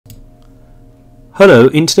Hello,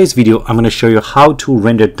 in today's video I'm going to show you how to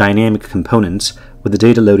render dynamic components with the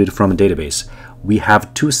data loaded from a database. We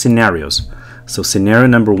have two scenarios. So scenario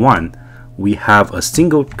number one, we have a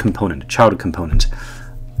single component, child component.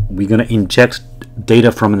 We're going to inject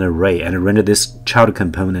data from an array and render this child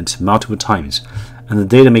component multiple times, and the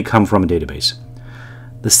data may come from a database.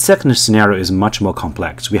 The second scenario is much more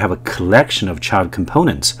complex. We have a collection of child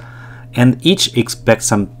components, and each expects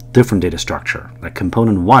some different data structure. Like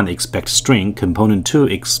component 1 expects string, component 2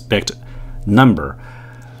 expect number.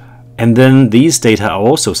 And then these data are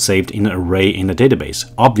also saved in an array in the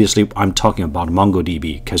database. Obviously, I'm talking about MongoDB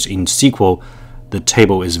because in SQL, the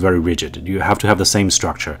table is very rigid. You have to have the same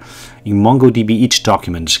structure. In MongoDB, each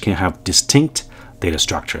document can have distinct data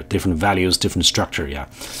structure, different values, different structure. Yeah.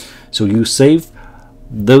 So you save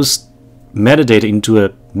those metadata into a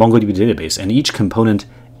MongoDB database, and each component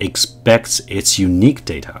expects its unique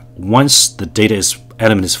data. Once the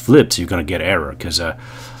element is flipped, you're going to get error because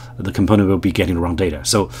the component will be getting the wrong data.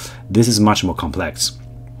 So this is much more complex.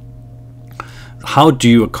 How do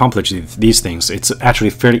you accomplish these things? It's actually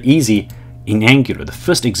fairly easy in Angular. The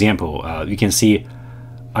first example, you can see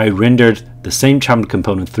I rendered the same child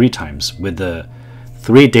component 3 times with the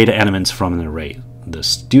 3 data elements from an array. The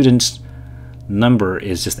student's number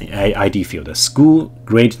is just an ID field, a school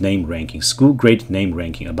grade name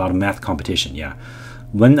ranking, about a math competition. Yeah,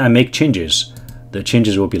 when I make changes, the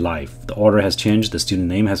changes will be live. The order has changed, the student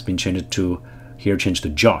name has been changed to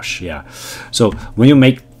Josh. Yeah, so when you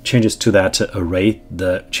make changes to that array,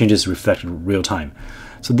 the changes reflect real time.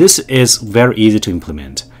 So this is very easy to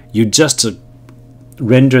implement. You just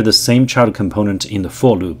render the same child component in the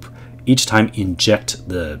for loop. Each time inject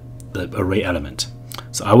the array element.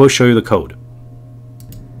 So I will show you the code.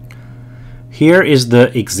 Here is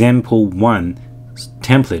the example 1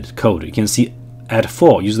 template code. You can see at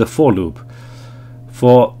for, use the for loop.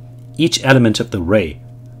 For each element of the array,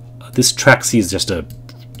 this track C is just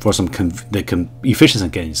for some efficiency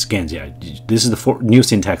gains. Yeah, this is the new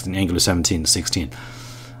syntax in Angular 17, 16.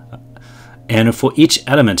 And for each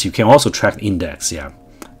element, you can also track the index. Yeah,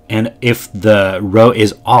 and if the row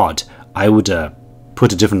is odd, I would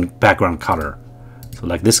put a different background color. So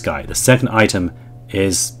like this guy, the second item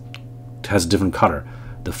has a different color.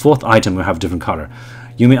 The fourth item will have a different color.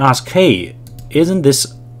 You may ask, hey, isn't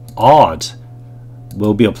this odd?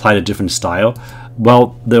 Will be applied a different style?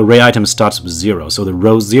 Well, the array item starts with 0, so the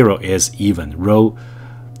row 0 is even. Row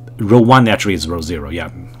 1 actually is row 0.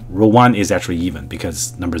 Yeah, row 1 is actually even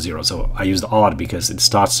because number 0. So I used odd because it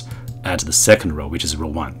starts at the second row, which is row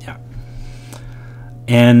 1. Yeah,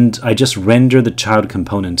 and I just render the child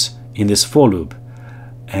component in this for loop,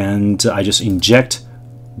 and I just inject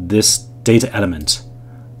this data element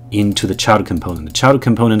into the child component. The child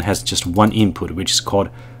component has just one input, which is called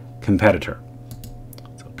competitor.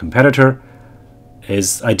 So competitor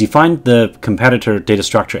is, I defined the competitor data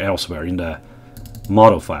structure elsewhere in the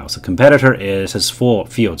model file. So competitor has 4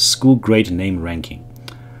 fields: school grade name ranking.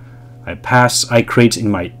 I create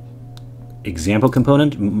in my example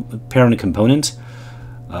component, parent component,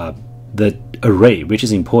 the array, which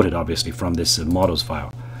is imported obviously from this models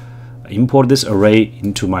file. Import this array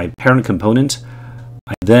into my parent component.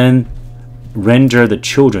 I then render the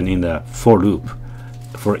children in the for loop.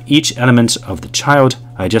 For each element of the child,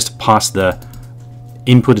 I just pass the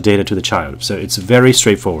input data to the child. So it's very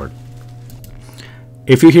straightforward.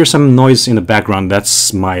 If you hear some noise in the background,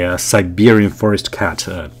 that's my Siberian forest cat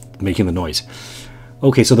making the noise.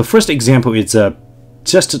 Okay, so the first example is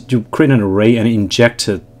just to create an array and inject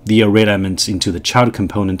the array elements into the child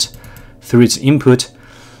component through its input,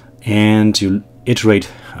 and you iterate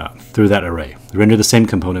through that array. Render the same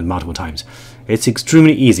component multiple times. It's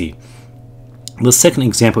extremely easy. The second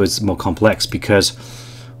example is more complex because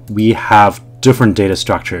we have different data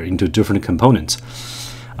structure into different components.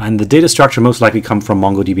 And the data structure most likely come from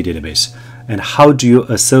MongoDB database. And how do you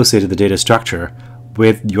associate the data structure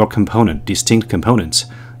with your component, distinct components?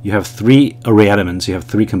 You have 3 array elements, you have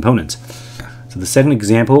 3 components. So the second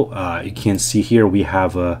example, you can see here we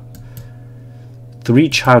have 3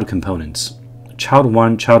 child components: child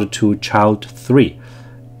 1, child 2, child 3.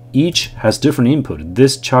 Each has different input.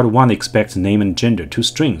 This child 1 expects name and gender, 2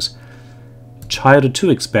 strings. Child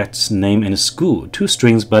 2 expects name and school, 2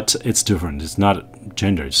 strings, but it's different. It's not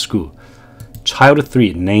gender, it's school. Child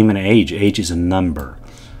 3, name and age. Age is a number.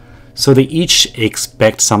 So they each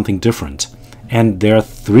expect something different, and there are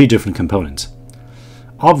 3 different components.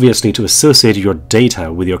 Obviously, to associate your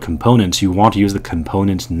data with your components, you want to use the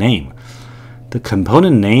component name. The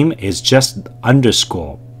component name is just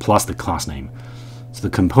underscore plus the class name. So the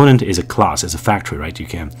component is a class, it's a factory, right? You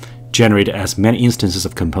can generate as many instances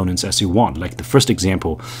of components as you want. Like the first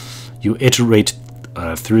example, you iterate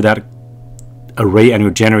through that array and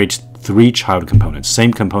you generate 3 child components.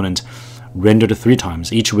 Same component rendered 3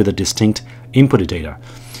 times, each with a distinct input data.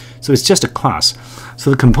 So it's just a class. So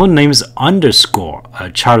the component name is underscore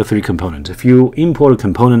child 3 component. If you import a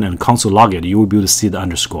component and console log it, you will be able to see the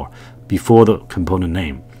underscore before the component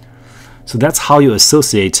name. So that's how you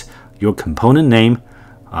associate your component name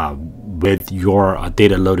with your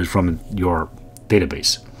data loaded from your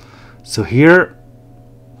database. So here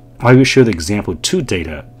I will show the example 2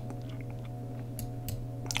 data.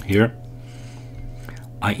 Here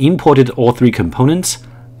I imported all 3 components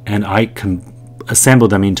and I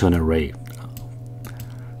assembled them into an array.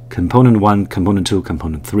 Component 1, component 2,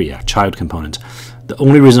 component 3, child component. The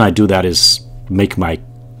only reason I do that is make my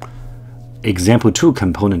example 2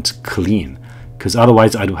 component clean, because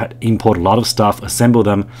otherwise I do import a lot of stuff, assemble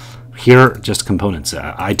them. Here just components.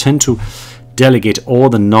 I tend to delegate all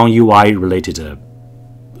the non-UI related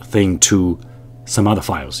thing to some other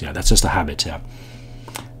files. Yeah, that's just a habit. Yeah.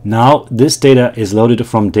 Now this data is loaded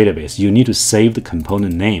from database. You need to save the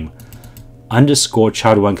component name underscore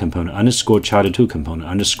child 1 component underscore child 2 component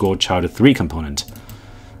underscore child 3 component,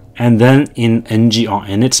 and then in ng on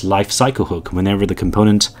init lifecycle hook, whenever the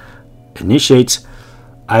component initiates,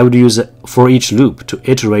 I would use for each loop to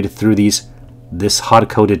iterate through this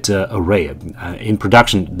hard-coded array. In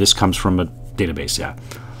production, this comes from a database. Yeah.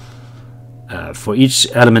 For each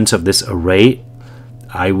element of this array,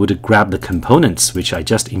 I would grab the components which I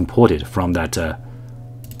just imported from that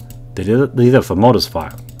data for models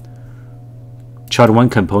file. Child 1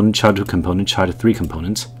 component, child 2 component, child 3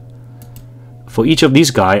 component. For each of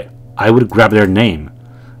these guys, I would grab their name,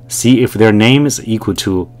 see if their name is equal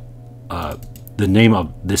to the name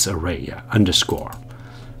of this array. Yeah, underscore.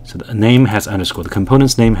 So the name has underscore. The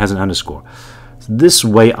component's name has an underscore. So this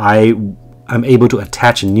way, I'm able to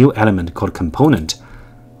attach a new element called component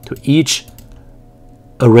to each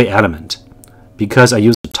array element. Because I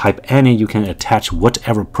use the type any, you can attach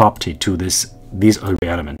whatever property to these array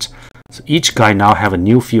elements. So each guy now have a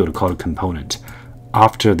new field called component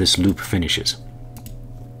after this loop finishes.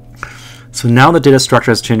 So now the data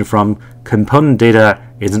structure has changed from component data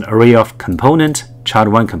is an array of component, child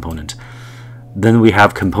 1 component. Then we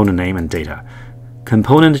have component name and data.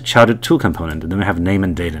 Component, child 2 component, and then we have name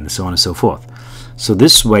and data, and so on and so forth. So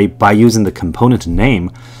this way, by using the component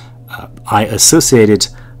name, I associated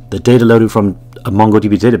the data loaded from a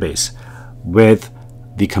MongoDB database with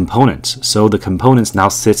the components. So the components now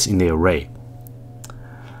sits in the array.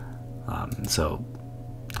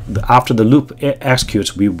 After the loop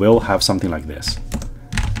executes, we will have something like this.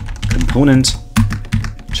 Component,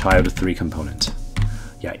 child 3 component.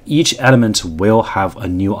 Yeah, each element will have a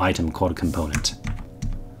new item called component.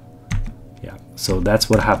 Yeah, so that's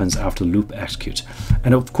what happens after loop execute.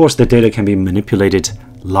 And of course, the data can be manipulated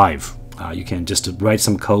live. You can just write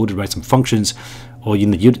some code, write some functions, or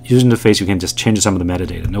in the user interface, you can just change some of the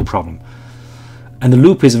metadata, no problem. And the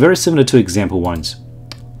loop is very similar to example 1's.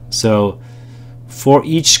 So for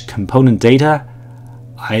each component data,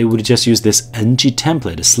 I would just use this ng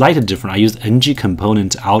template, slightly different. I used ng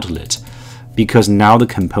component outlet because now the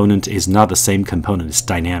component is not the same component, it's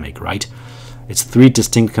dynamic, right? It's 3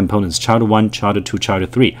 distinct components, child 1, child 2,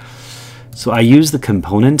 child 3. So I use the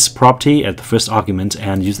components property as the first argument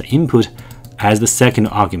and use the input as the second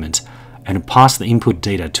argument and pass the input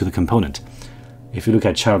data to the component. If you look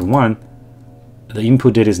at child 1, the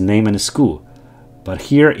input data is name and school. But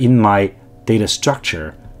here in my data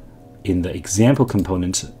structure, in the example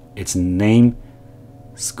component, it's name,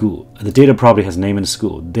 school. The data property has name and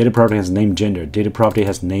school. Data property has name, gender. Data property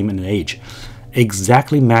has name and age.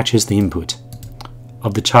 Exactly matches the input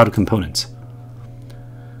of the child components.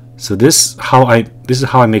 So this is how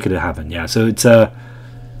I make it happen. Yeah. So it's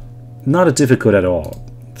not difficult at all.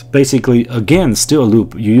 It's basically, again, still a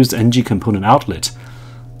loop. You use the ng component outlet,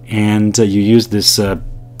 and you use this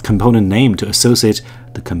component name to associate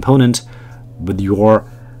the component with your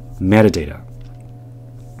metadata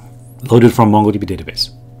loaded from MongoDB database.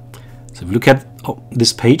 So if you look at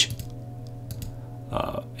this page,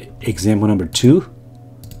 example number 2,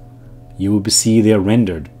 you will see they are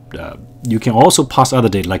rendered. You can also pass other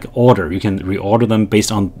data like order. You can reorder them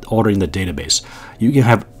based on order in the database. You can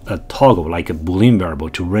have a toggle like a Boolean variable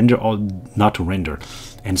to render or not to render,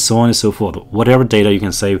 and so on and so forth. Whatever data you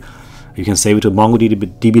can save it to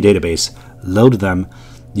MongoDB database, load them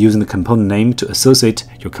using the component name to associate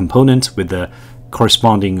your component with the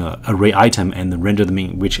corresponding array item and then render them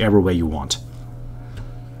in whichever way you want.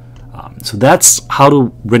 So that's how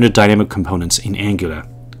to render dynamic components in Angular.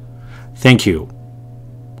 Thank you.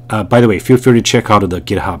 By the way, feel free to check out the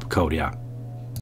GitHub code. Yeah.